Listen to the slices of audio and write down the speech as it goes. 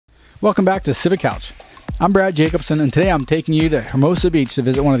Welcome back to Civic Couch. I'm Brad Jacobson, and today I'm taking you to Hermosa Beach to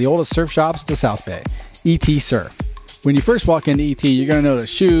visit one of the oldest surf shops in the South Bay, ET Surf. When you first walk into ET, you're going to notice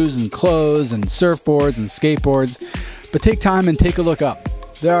shoes and clothes and surfboards and skateboards, but take time and take a look up.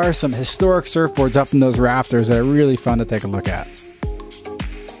 There are some historic surfboards up in those rafters that are really fun to take a look at.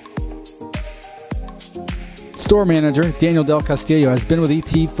 Store manager Daniel Del Castillo has been with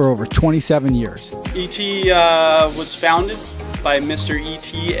ET for over 27 years. ET was founded by Mr.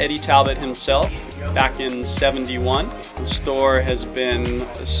 ET, Eddie Talbot himself, back in '71. The store has been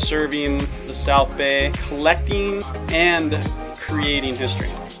serving the South Bay, collecting and creating history.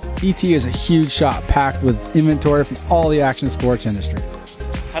 ET is a huge shop packed with inventory from all the action sports industries.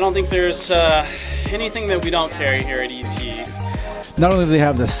 I don't think there's anything that we don't carry here at ET. Not only do they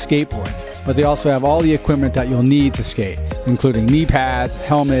have the skateboards, but they also have all the equipment that you'll need to skate, including knee pads,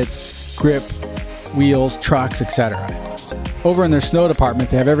 helmets, grip, wheels, trucks, etc. Over in their snow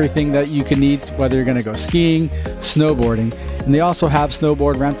department, they have everything that you can need, whether you're going to go skiing, snowboarding, and they also have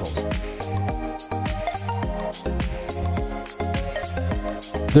snowboard rentals.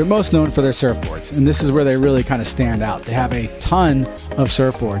 They're most known for their surfboards, and this is where they really kind of stand out. They have a ton of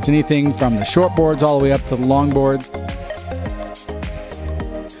surfboards, anything from the short boards all the way up to the long boards,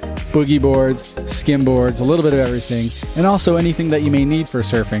 boogie boards, skim boards, a little bit of everything, and also anything that you may need for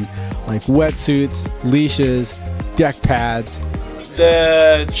surfing, like wetsuits, leashes, deck pads.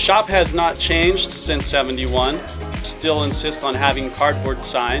 The shop has not changed since '71. Still insist on having cardboard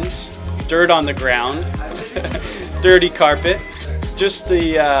signs, dirt on the ground, dirty carpet. Just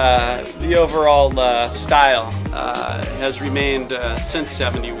the overall style has remained since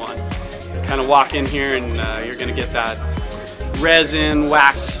 '71. Kind of walk in here and you're going to get that resin,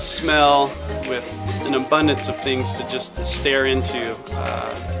 wax smell with an abundance of things to just stare into.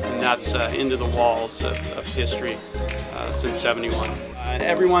 And that's into the walls of history since '71.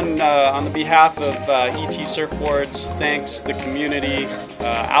 Everyone, on the behalf of ET Surfboards, thanks the community,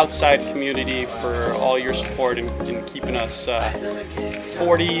 outside community, for all your support in keeping us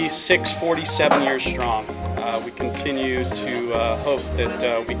 46, 47 years strong. We continue to hope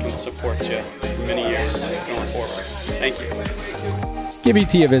that we can support you for many years going forward. Thank you. Give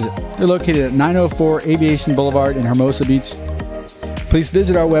ET a visit. They're located at 904 Aviation Boulevard in Hermosa Beach. Please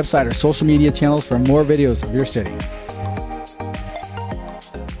visit our website or social media channels for more videos of your city.